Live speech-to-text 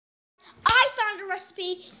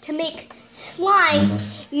recipe to make slime,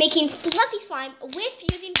 making fluffy slime with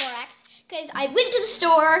using borax, because I went to the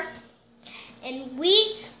store and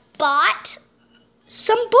we bought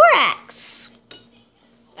some borax.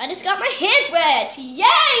 I just got my hands wet.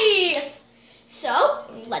 Yay! So,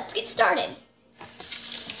 let's get started.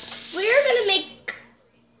 We're gonna make,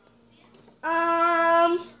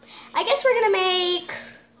 I guess we're gonna make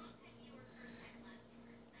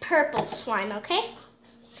purple slime, okay?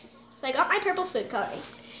 So I got my purple food coloring.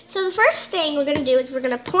 So the first thing we're gonna do is we're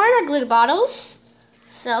gonna pour in our glue bottles.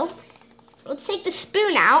 So, let's take the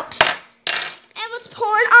spoon out and let's pour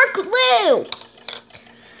in our glue.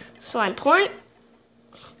 So I'm pouring.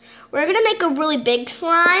 We're gonna make a really big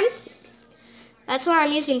slime. That's why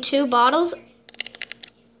I'm using 2 bottles.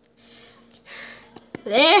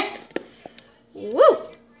 There. Woo!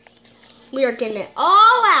 We are getting it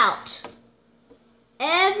all out.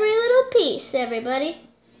 Every little piece, everybody.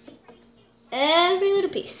 Every little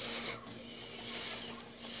piece.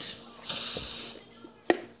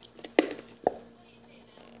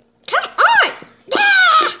 Come on!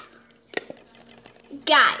 Yeah!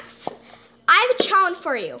 Guys, I have a challenge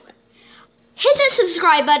for you. Hit that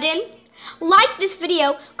subscribe button, like this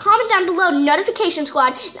video, comment down below notification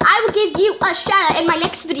squad, and I will give you a shout out in my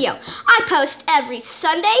next video. I post every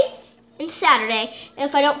Sunday and Saturday. And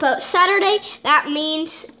if I don't post Saturday, that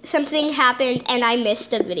means something happened and I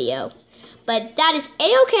missed a video. But that is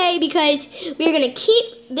a-okay because we're gonna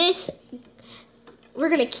keep this. We're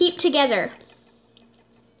gonna keep together.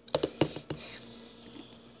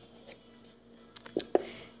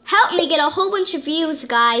 Help me get a whole bunch of views,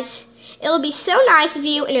 guys. It would be so nice of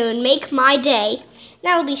you, and it would make my day.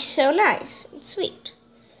 That would be so nice and sweet.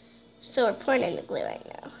 So we're pouring in the glue right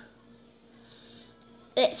now.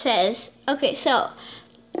 It says, okay, so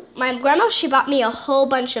my grandma, she bought me a whole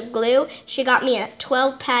bunch of glue. She got me a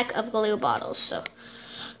 12-pack of glue bottles, so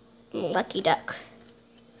lucky duck.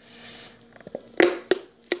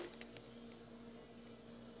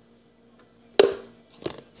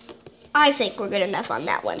 I think we're good enough on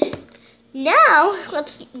that one. Now,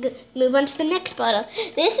 let's move on to the next bottle.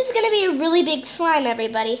 This is going to be a really big slime,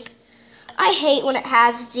 everybody. I hate when it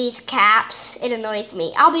has these caps. It annoys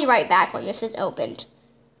me. I'll be right back when this is opened.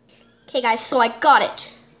 Okay, guys, so I got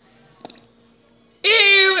it.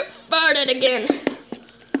 Ew, it farted again.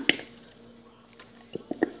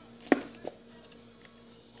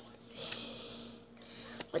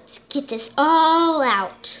 Let's get this all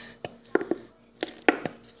out.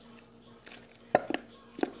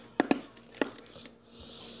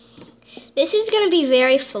 This is going to be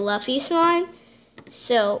very fluffy slime,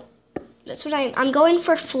 so that's what I'm going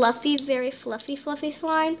for fluffy, very fluffy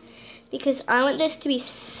slime, because I want this to be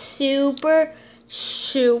super,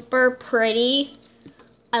 super pretty.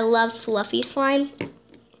 I love fluffy slime,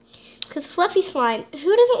 because fluffy slime,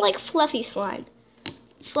 who doesn't like fluffy slime?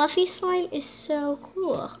 Fluffy slime is so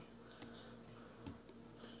cool.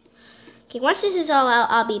 Okay, once this is all out,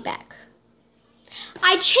 I'll be back.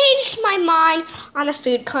 I changed my mind on the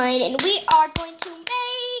food coloring, and we are going to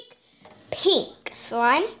make pink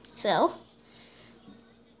slime. So,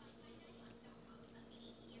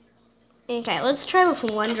 okay, let's try with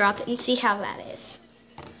 1 drop and see how that is.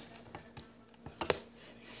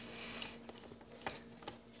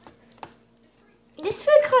 This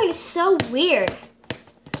food coloring is so weird.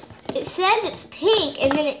 It says it's pink,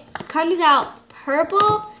 and then it comes out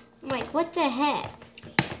purple. I'm like, what the heck?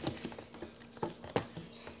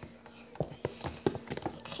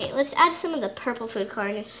 Okay, let's add some of the purple food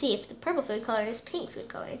coloring and see if the purple food coloring is pink food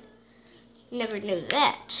coloring. Never knew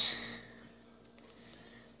that.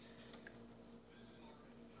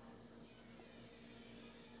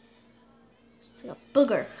 It's like a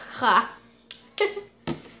booger. Ha.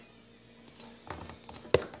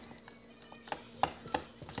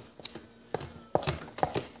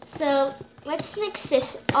 So, let's mix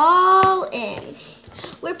this all in.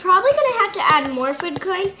 We're probably going to have to add more food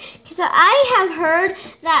coloring because I have heard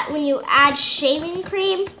that when you add shaving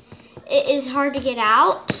cream, it is hard to get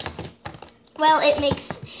out. Well, it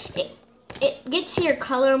gets your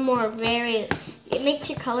color it makes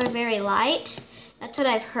your color very light. That's what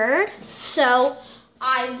I've heard. So,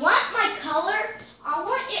 I want my color, I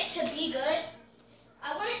want it to be good.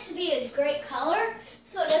 I want it to be a great color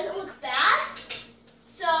so it doesn't look bad.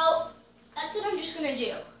 So, that's what I'm just going to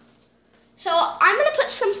do. So I'm going to put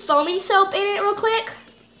some foaming soap in it real quick.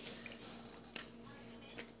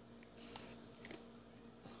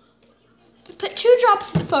 Put 2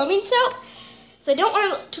 drops of foaming soap, so I don't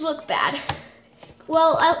want it to look bad.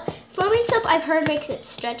 Well, foaming soap I've heard makes it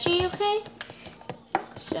stretchy, okay?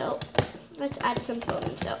 So let's add some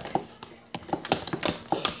foaming soap.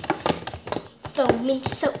 foaming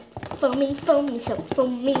soap, foaming soap,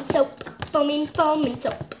 foaming soap, foaming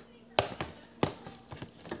soap.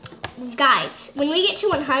 Guys, when we get to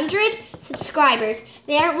 100 subscribers,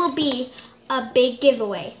 there will be a big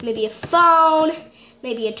giveaway. Maybe a phone,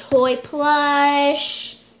 maybe a toy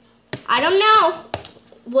plush. I don't know.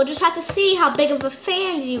 We'll just have to see how big of a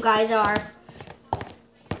fan you guys are.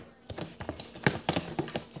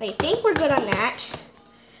 So I think we're good on that.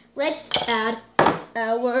 Let's add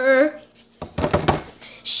our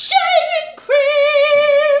shaving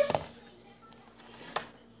cream.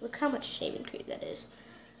 Look how much shaving cream that is.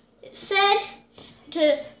 It said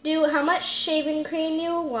to do how much shaving cream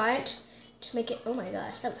you want to make it. Oh my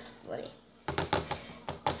gosh, that was funny.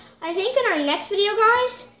 I think in our next video,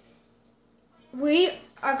 guys, we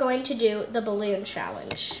are going to do the balloon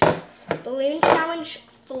challenge. Balloon challenge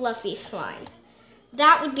fluffy slime.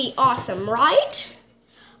 That would be awesome, right?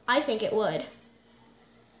 I think it would.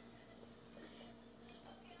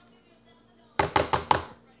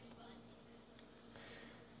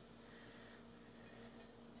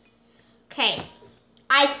 Okay,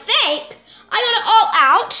 I think I got it all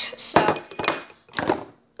out, so.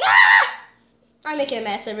 I'm making a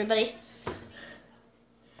mess, everybody.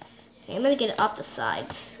 Okay, I'm gonna get it off the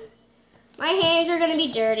sides. My hands are gonna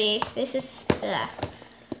be dirty. This is,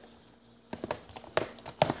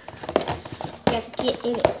 You have to get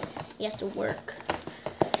in it. You have to work.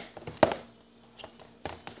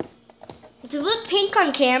 Does it look pink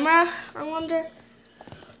on camera, I wonder?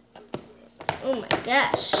 Oh my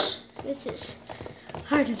gosh. This is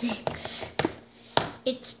hard to mix.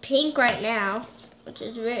 It's pink right now, which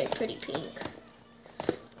is very pretty pink.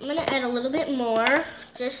 I'm gonna add a little bit more,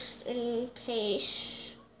 just in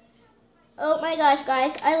case. Oh my gosh,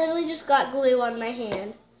 guys, I literally just got glue on my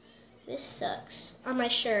hand. This sucks. On my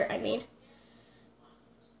shirt, I mean.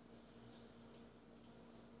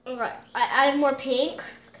 Alright, I added more pink,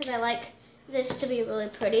 because I like this to be really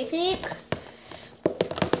pretty pink.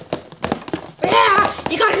 Yeah,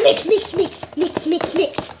 you gotta mix.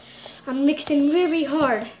 I'm mixing very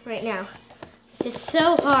hard right now. This is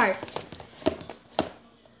so hard.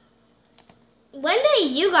 One day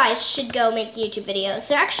you guys should go make YouTube videos.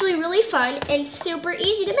 They're actually really fun and super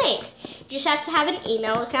easy to make. You just have to have an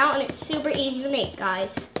email account and it's super easy to make,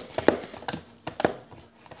 guys.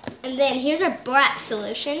 And then here's our black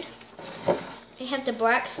solution. I have the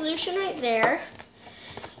black solution right there.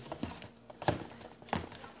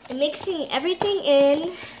 I'm mixing everything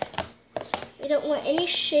in. I don't want any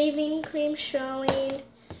shaving cream showing,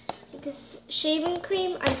 because shaving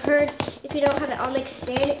cream, I've heard, if you don't have it all mixed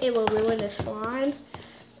in, it will ruin the slime.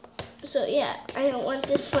 So yeah, I don't want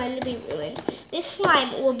this slime to be ruined. This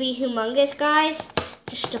slime will be humongous, guys,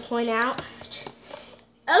 just to point out.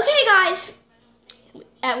 Okay, guys,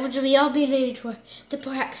 would we all be ready for the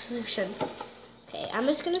black solution? Okay, I'm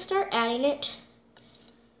just gonna start adding it.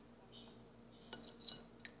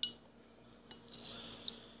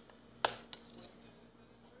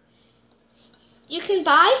 You can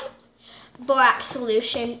buy black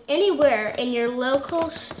solution anywhere in your local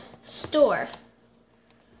store.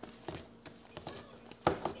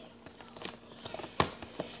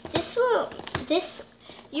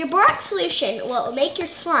 Your black solution will make your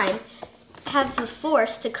slime have the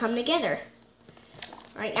force to come together.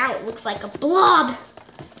 Right now it looks like a blob.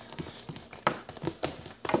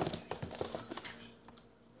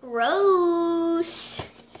 Gross.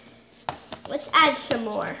 Let's add some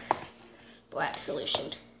more black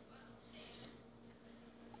solution.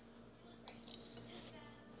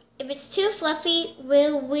 If it's too fluffy,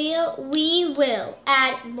 we will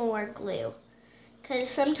add more glue. Because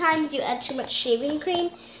sometimes you add too much shaving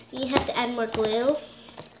cream and you have to add more glue.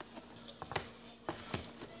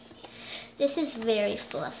 This is very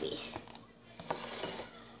fluffy.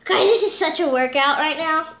 Guys, this is such a workout right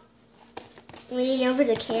now. Leaning over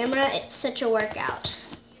the camera, it's such a workout.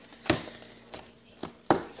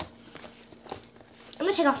 I'm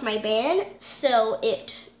gonna take off my band so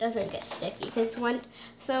it doesn't get sticky. Because when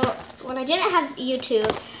I didn't have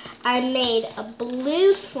YouTube, I made a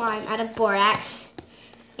blue slime out of borax,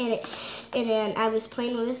 and I was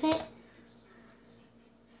playing with it.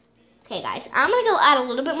 Okay, guys, I'm gonna go add a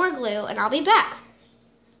little bit more glue, and I'll be back.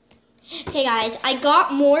 Okay, guys, I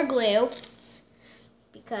got more glue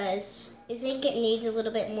because I think it needs a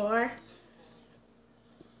little bit more.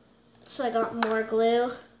 So I got more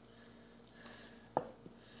glue.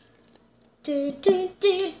 It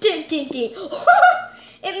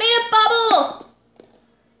made a bubble!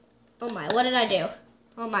 Oh my, what did I do?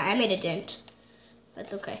 Oh my, I made a dent.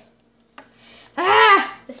 That's okay.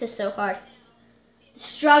 Ah! This is so hard. The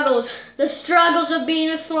struggles of being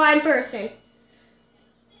a slime person.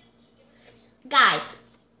 Guys,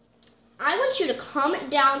 I want you to comment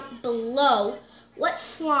down below what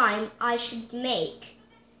slime I should make.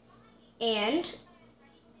 And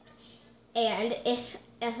if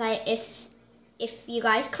you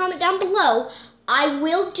guys comment down below, I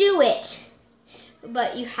will do it.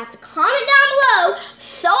 But you have to comment down below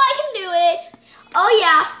so I can do it. Oh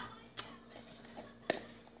yeah.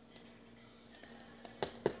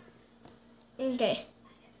 Okay.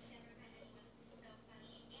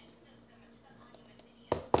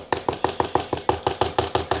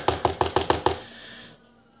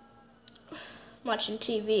 Watching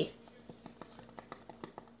TV.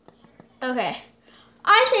 Okay.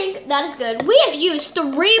 I think that is good. We have used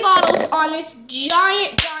 3 bottles on this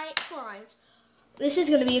giant slime. This is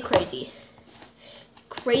going to be a crazy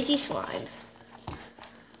slime.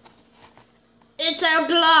 It's a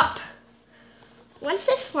glop. Once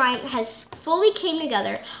this slime has fully came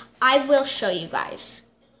together, I will show you guys.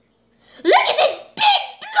 Look at this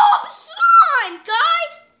big blob slime,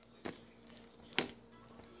 guys.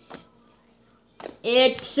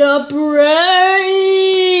 It's a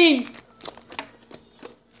brain.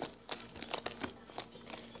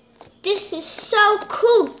 This is so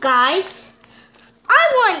cool, guys.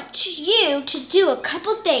 I want you to do a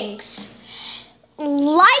couple things.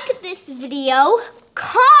 Like this video,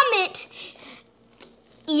 comment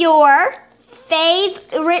your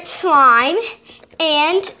favorite slime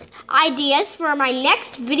and ideas for my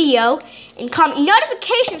next video, and comment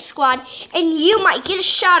notification squad, and you might get a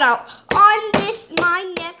shout out on my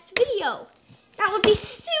next video. That would be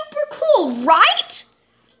super cool, right?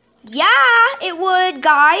 Yeah, it would,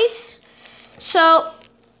 guys. So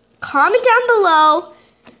comment down below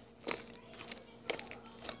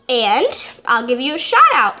and I'll give you a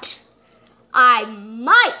shout out. I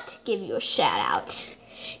might give you a shout out.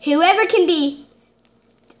 Whoever can be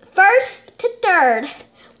first to third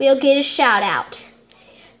will get a shout out.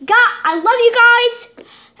 I love you guys.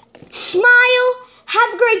 Smile.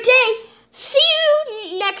 Have a great day. See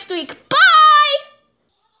you next week. Bye.